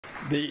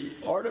The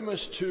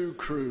Artemis II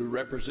crew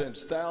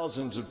represents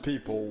thousands of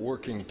people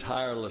working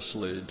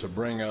tirelessly to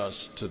bring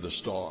us to the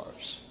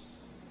stars.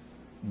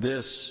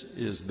 This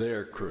is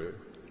their crew.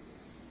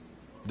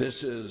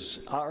 This is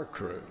our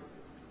crew.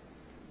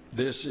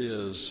 This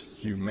is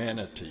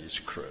humanity's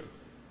crew.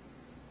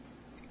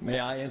 May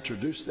I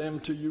introduce them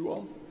to you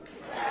all?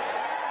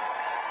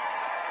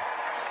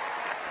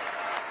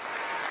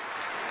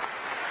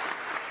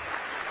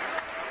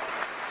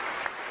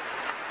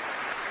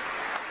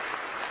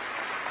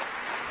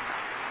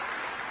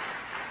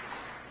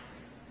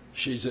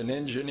 She's an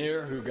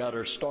engineer who got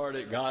her start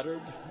at Goddard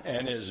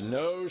and is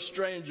no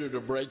stranger to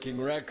breaking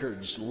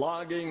records,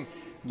 logging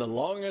the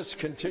longest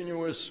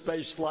continuous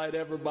space flight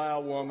ever by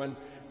a woman,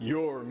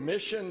 your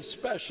mission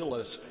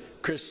specialist,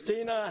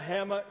 Christina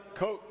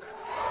Hammock-Koch.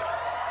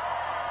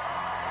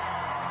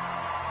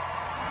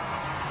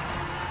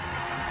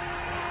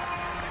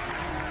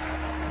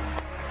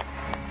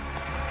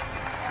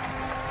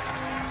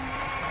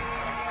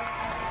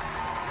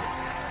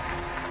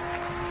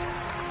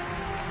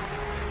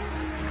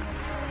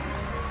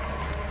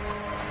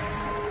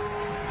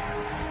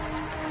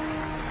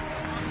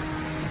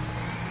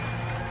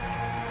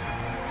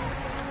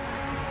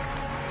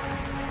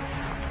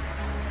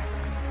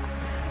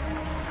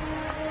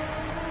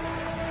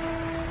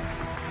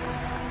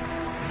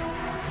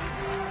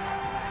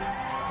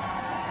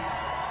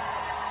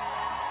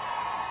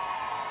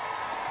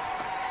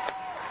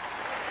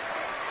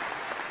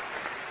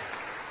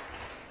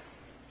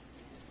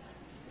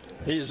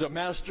 He's a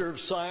Master of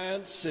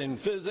Science in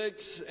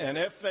Physics, an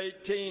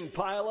F-18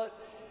 pilot,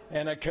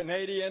 and a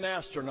Canadian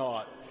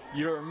astronaut.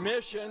 Your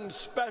mission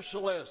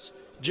specialist,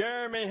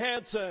 Jeremy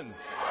Hansen.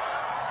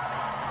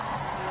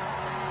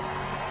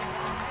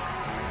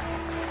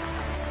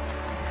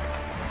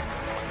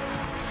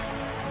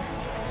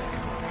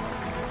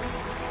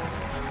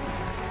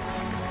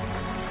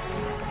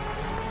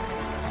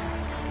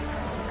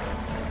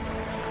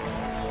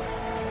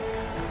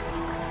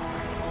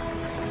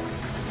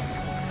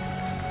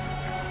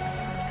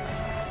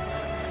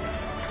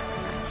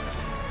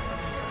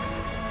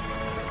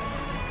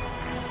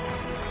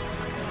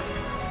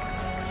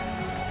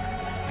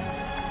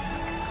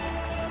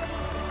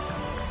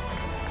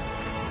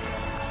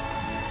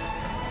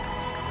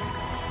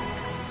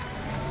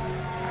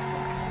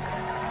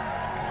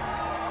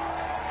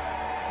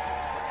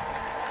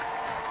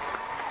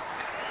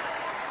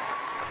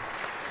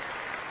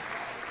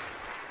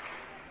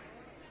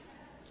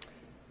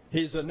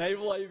 He's a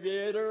naval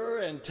aviator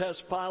and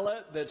test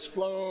pilot that's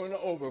flown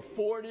over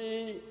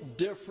 40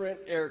 different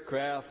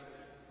aircraft,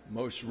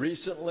 most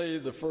recently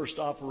the first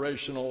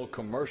operational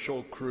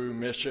commercial crew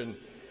mission.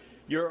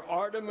 Your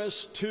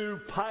Artemis II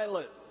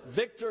pilot,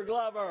 Victor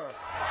Glover.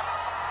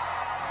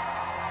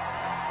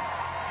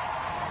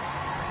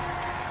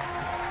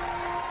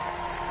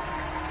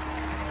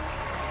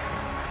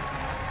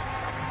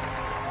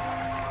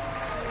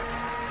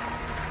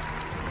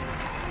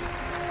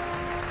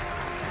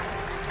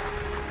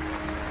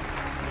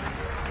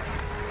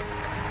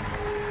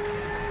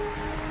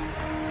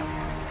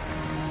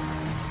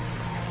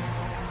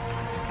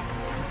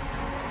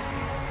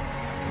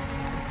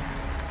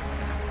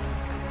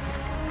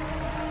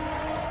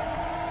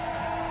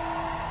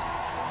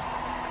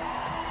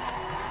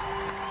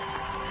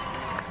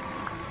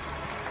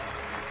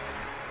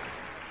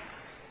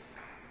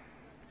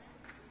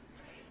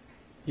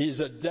 He's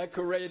a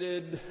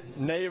decorated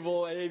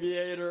naval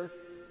aviator,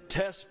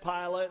 test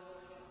pilot,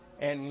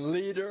 and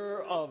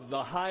leader of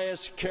the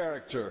highest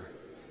character.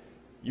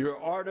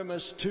 Your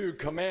Artemis II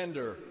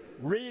commander,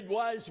 Reed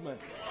Wiseman.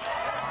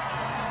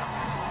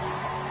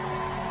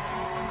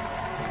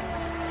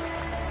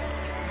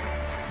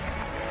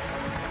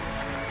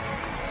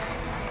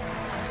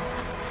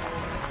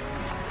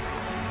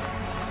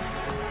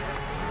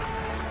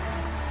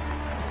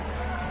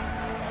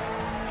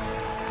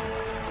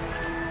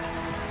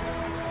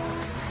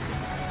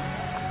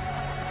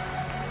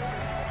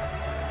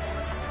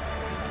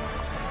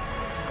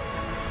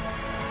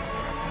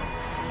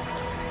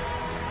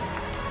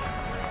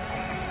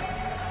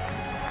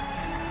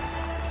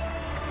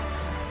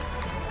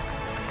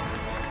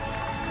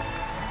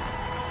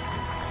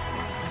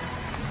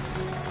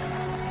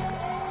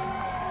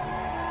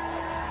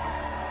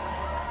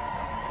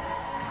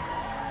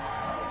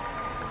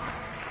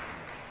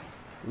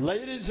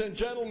 Ladies and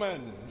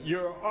gentlemen,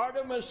 your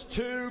Artemis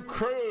II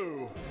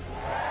crew.